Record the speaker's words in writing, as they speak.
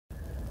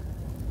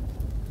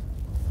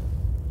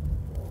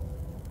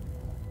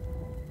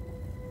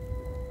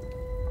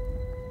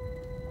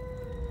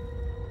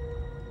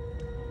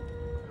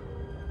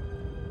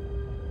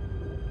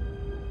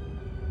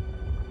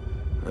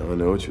I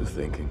know what you're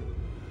thinking.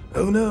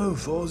 Oh no,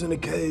 Thor's in a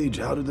cage.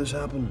 How did this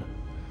happen?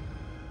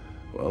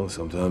 Well,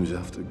 sometimes you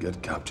have to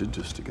get captured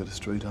just to get a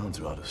straight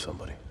answer out of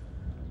somebody.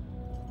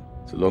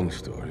 It's a long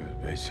story,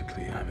 but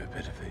basically I'm a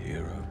bit of a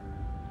hero.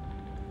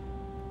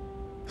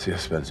 See, I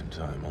spent some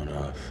time on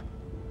Earth.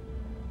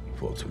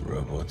 Fought some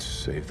robots,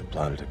 saved the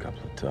planet a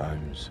couple of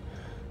times.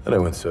 Then I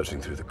went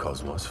searching through the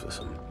cosmos for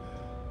some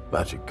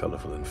magic,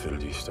 colorful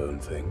Infinity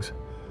Stone things.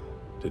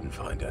 Didn't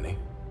find any.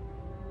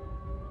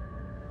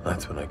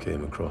 That's when I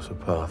came across a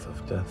path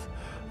of death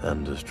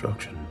and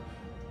destruction,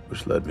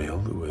 which led me all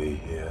the way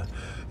here,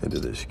 into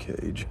this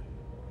cage,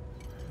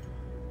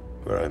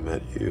 where I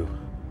met you.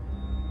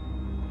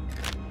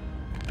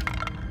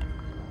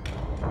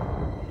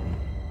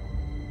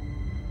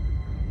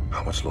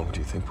 How much longer do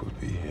you think we'll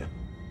be here?